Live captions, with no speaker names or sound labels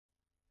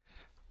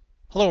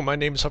Hello, my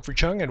name is Humphrey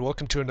Chung and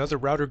welcome to another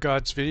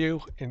RouterGods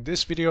video. In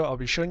this video I'll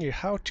be showing you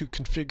how to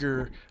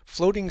configure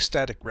floating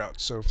static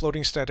routes. So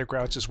floating static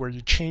routes is where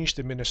you change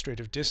the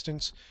administrative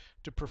distance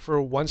to prefer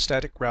one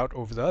static route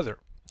over the other.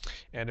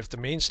 And if the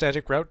main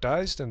static route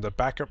dies, then the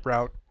backup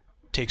route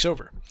takes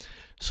over.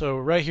 So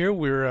right here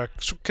we're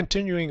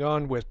continuing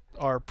on with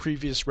our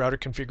previous router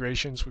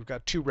configurations. We've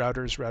got two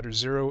routers, router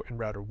 0 and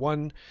router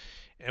 1,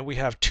 and we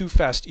have two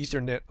fast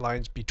Ethernet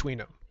lines between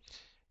them.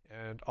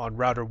 And on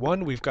router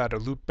 1, we've got a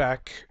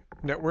loopback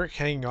network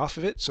hanging off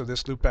of it. So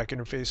this loopback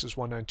interface is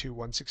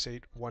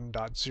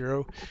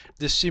 192.168.1.0.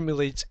 This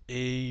simulates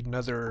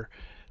another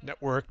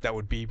network that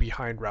would be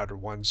behind router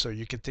 1. So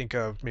you could think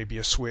of maybe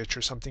a switch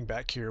or something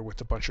back here with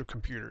a bunch of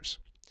computers.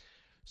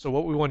 So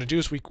what we want to do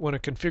is we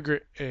want to configure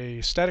a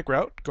static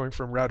route going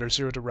from router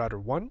 0 to router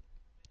 1,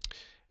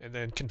 and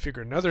then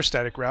configure another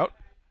static route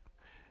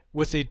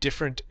with a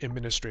different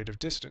administrative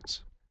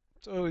distance.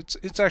 So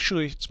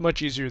it's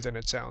much easier than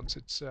it sounds.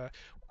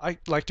 I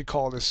like to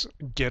call this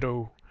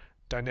Ghetto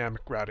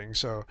dynamic routing.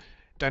 So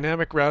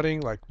dynamic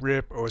routing like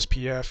RIP,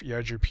 OSPF,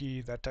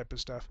 EIGRP, that type of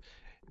stuff,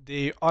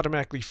 they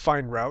automatically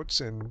find routes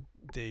and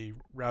they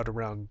route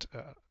around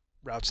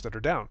routes that are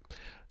down.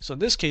 So in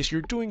this case,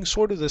 you're doing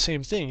sort of the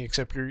same thing,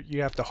 except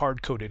you have to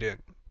hard code it in.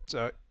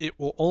 So it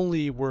will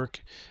only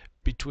work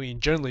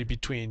generally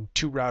between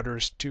two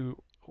routers to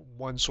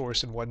one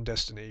source and one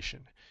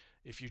destination.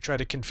 If you try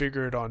to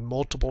configure it on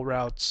multiple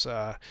routes,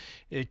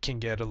 it can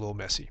get a little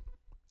messy.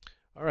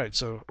 Alright,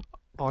 so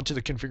onto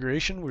the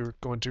configuration. We're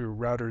going to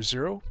router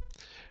 0.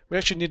 We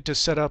actually need to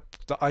set up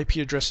the IP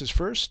addresses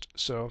first,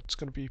 so it's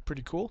going to be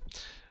pretty cool.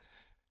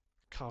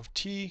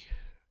 conft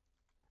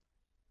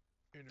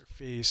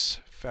interface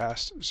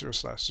fast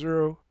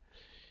 0/0,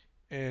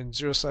 and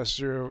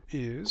 0/0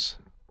 is,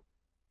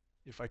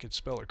 if I could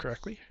spell it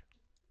correctly,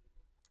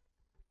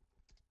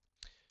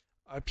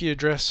 IP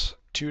address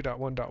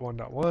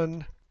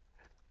 2.1.1.1,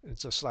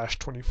 it's a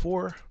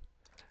 /24,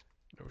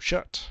 no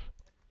shut,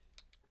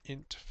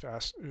 int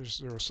fast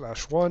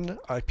 0/1,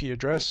 IP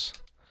address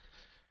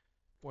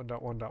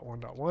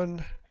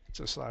 1.1.1.1, it's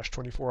a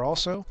 /24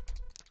 also,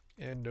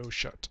 and no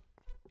shut.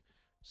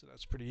 So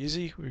that's pretty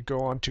easy. We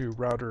go on to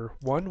router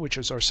 1, which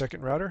is our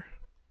second router.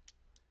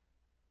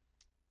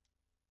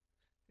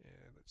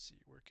 And let's see,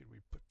 where can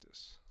we put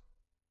this?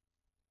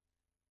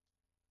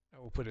 I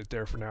will put it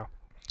there for now.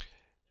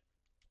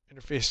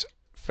 Interface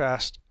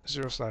fast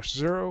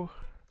 0/0,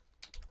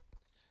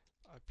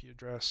 IP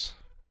address,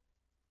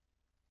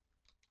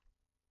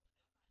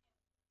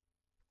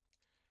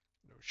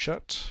 no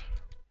shut.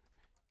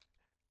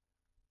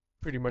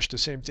 Pretty much the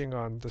same thing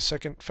on the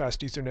second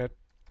fast Ethernet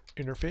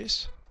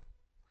interface.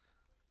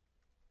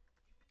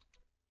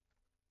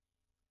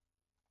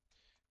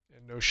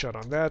 And no shut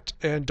on that.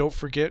 And don't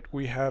forget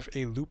we have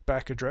a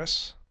loopback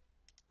address.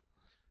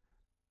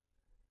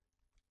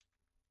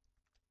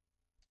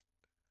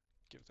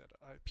 Give that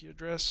an IP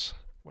address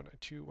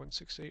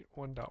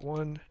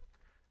 192.168.1.1.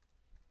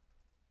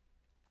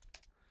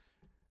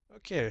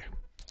 Okay,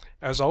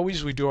 as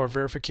always we do our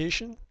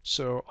verification.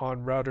 So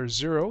on router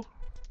 0,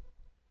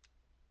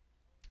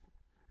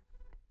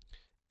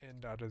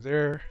 and out of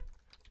there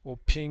we'll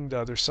ping the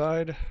other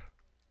side.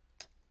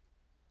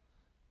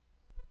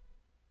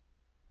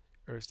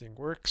 Everything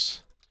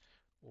works.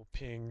 We'll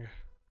ping,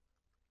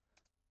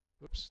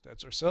 whoops,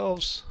 that's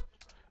ourselves,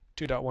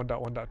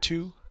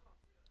 2.1.1.2,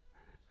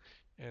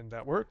 and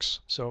that works.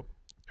 So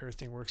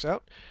everything works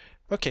out.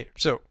 Okay,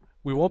 so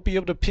we won't be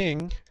able to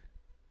ping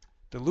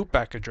the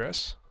loopback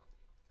address.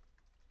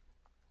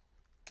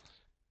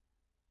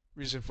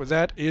 Reason for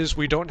that is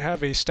we don't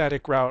have a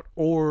static route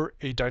or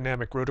a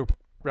dynamic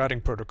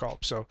routing protocol.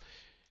 So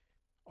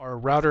our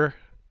router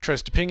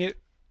tries to ping it.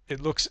 It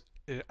looks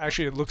in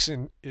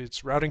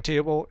its routing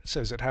table. It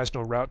says it has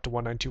no route to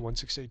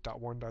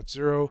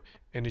 192.168.1.0,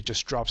 and it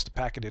just drops the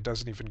packet. It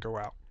doesn't even go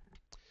out.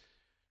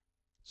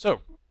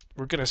 So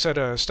we're going to set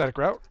a static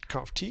route,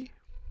 conft.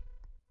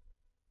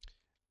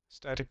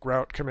 Static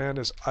route command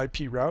is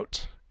IP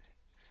route,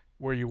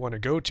 where you want to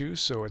go to.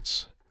 So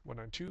it's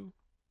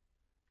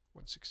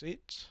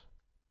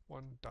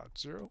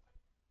 192.168.1.0.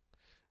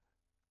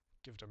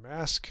 Give it a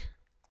mask.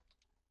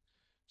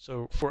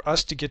 So for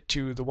us to get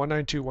to the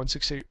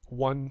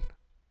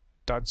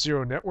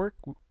 192.168.1.0 network,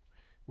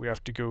 we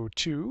have to go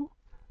to,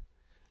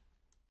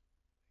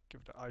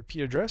 give it an IP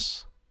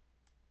address.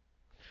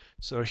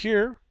 So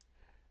here, I'm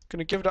going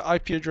to give it an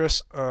IP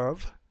address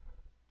of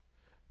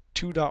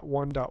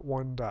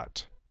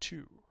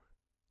 2.1.1.2.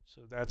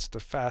 So that's the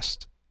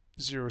fast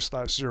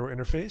 0/0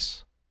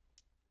 interface.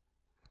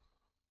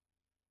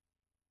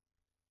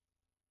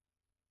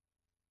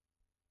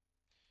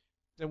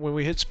 Then when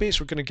we hit space,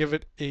 we're going to give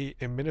it an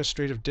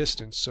administrative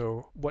distance.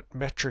 So what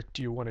metric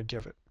do you want to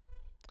give it?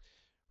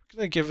 We're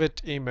going to give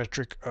it a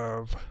metric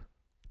of,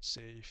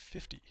 say,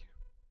 50.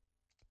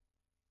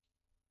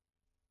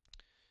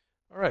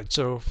 All right,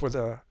 so for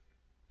the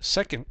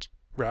second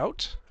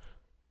route,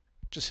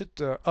 just hit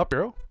the up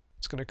arrow.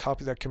 It's going to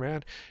copy that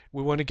command.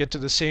 We want to get to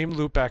the same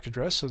loopback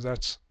address, so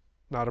that's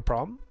not a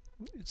problem.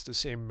 It's the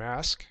same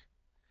mask.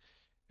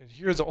 And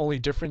here the only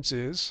difference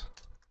is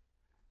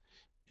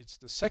it's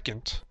the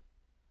second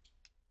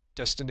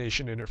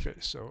destination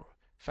interface. So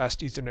fast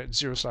Ethernet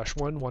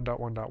 0/1,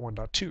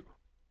 1.1.1.2.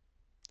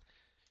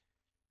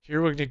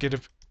 Here we're going to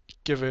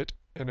give it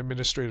an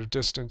administrative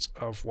distance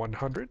of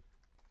 100.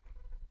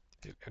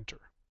 Hit enter.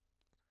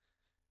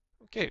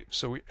 Okay,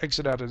 so we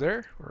exit out of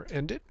there or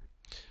end it.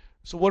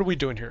 So what are we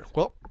doing here?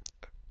 Well,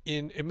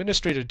 in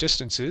administrative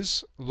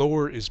distances,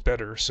 lower is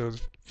better. So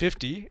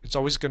 50, it's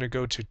always going to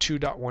go to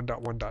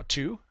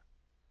 2.1.1.2.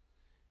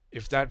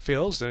 If that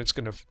fails, then it's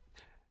going to,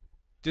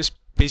 this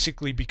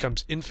basically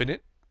becomes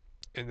infinite,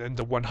 and then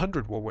the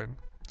 100 will win.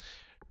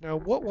 Now,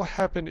 what will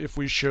happen if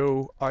we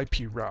show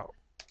IP route?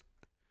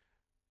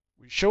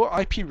 We show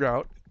IP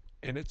route,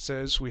 and it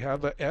says we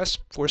have a S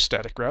for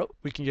static route.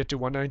 We can get to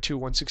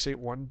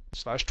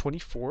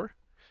 192.168.1/24.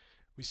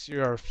 We see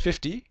our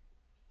 50,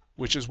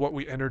 which is what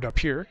we entered up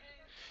here,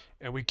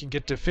 and we can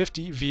get to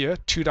 50 via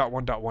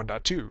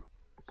 2.1.1.2.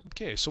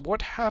 Okay, so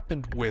what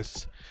happened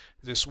with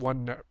this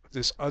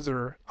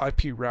other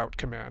IP route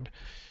command?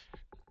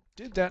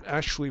 Did that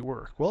actually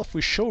work? Well, if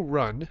we show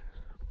run,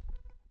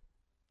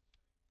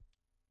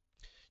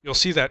 you'll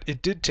see that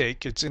it did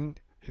take, it's in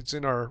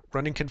our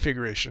running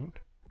configuration.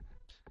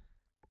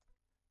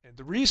 And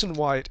the reason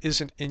why it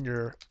isn't in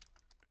your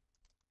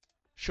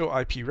show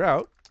IP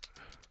route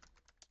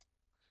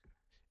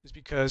is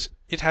because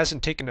it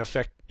hasn't taken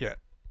effect yet.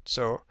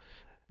 So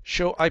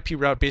show IP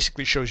route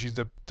basically shows you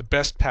the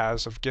best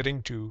paths of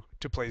getting to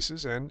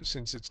places, and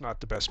since it's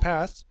not the best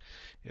path,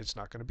 it's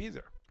not going to be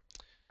there.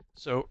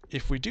 So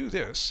if we do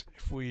this,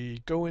 if we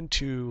go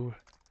into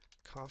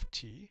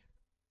conft,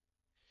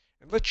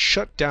 and let's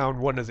shut down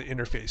one of the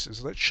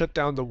interfaces. Let's shut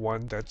down the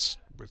one that's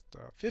with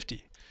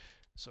 50.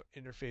 So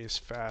interface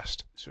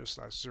fast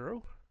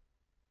 0/0.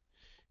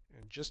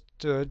 And just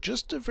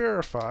to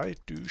verify,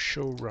 do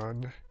show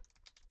run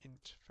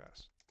int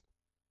fast.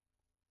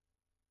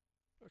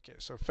 Okay,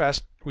 so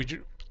fast,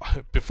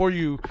 before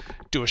you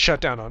do a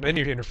shutdown on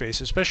any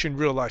interface, especially in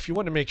real life, you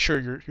want to make sure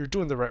you're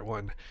doing the right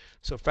one.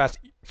 So fast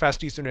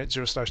Ethernet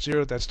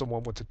 0/0, that's the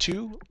one with the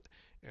 2,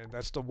 and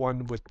that's the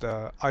one with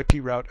the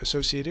IP route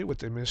associated with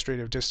the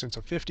administrative distance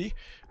of 50.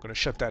 I'm going to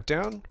shut that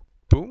down.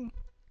 Boom.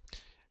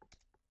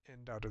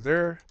 And out of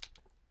there,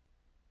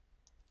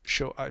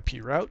 show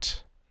IP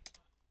route.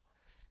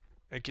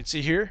 I can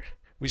see here,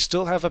 we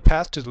still have a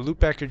path to the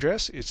loopback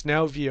address. It's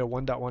now via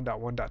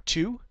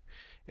 1.1.1.2,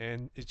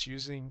 and it's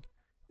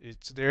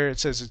there. It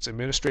says it's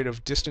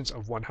administrative distance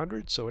of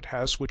 100, so it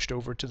has switched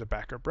over to the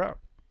backup route.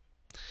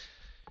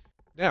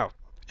 Now,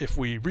 if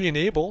we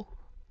re-enable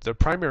the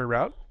primary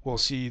route, we'll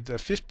see the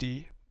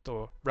 50,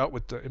 the route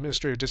with the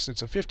administrative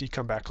distance of 50,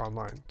 come back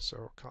online.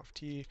 So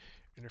conft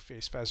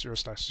interface fast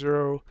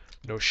 0/0,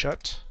 no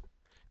shut,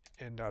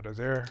 and out of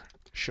there,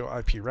 show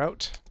IP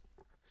route.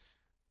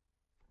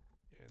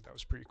 And that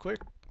was pretty quick.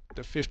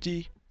 The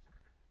 50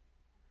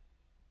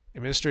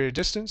 administrative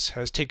distance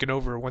has taken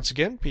over once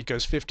again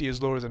because 50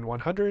 is lower than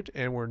 100,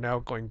 and we're now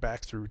going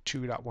back through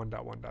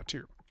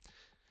 2.1.1.2.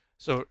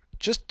 So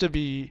just to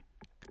be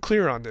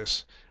clear on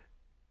this,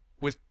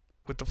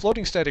 with the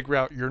floating static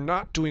route, you're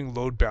not doing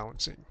load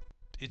balancing.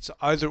 It's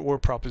either or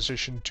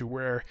proposition to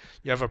where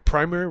you have a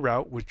primary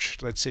route,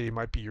 which let's say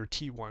might be your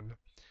T1,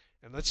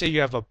 and let's say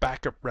you have a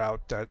backup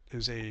route that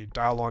is a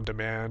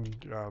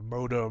dial-on-demand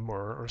modem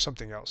or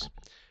something else.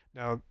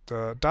 Now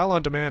the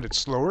dial-on-demand, it's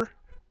slower.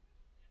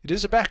 It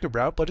is a backup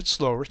route, but it's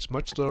slower. It's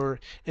much slower,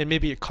 and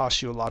maybe it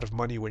costs you a lot of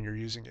money when you're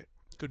using it.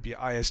 It could be an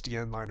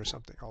ISDN line or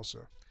something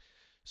also.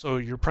 So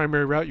your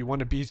primary route, you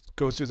want to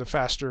go through the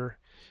faster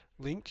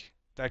link.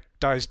 That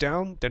dies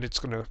down, then it's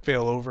going to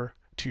fail over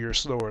to your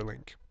slower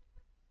link.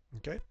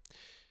 Okay,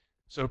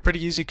 so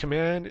pretty easy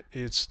command.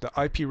 It's the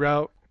IP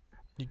route.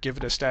 You give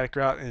it a static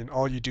route, and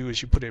all you do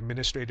is you put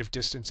administrative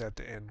distance at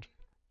the end.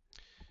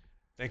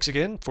 Thanks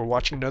again for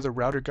watching another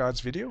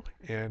RouterGods video,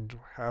 and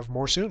have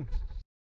more soon.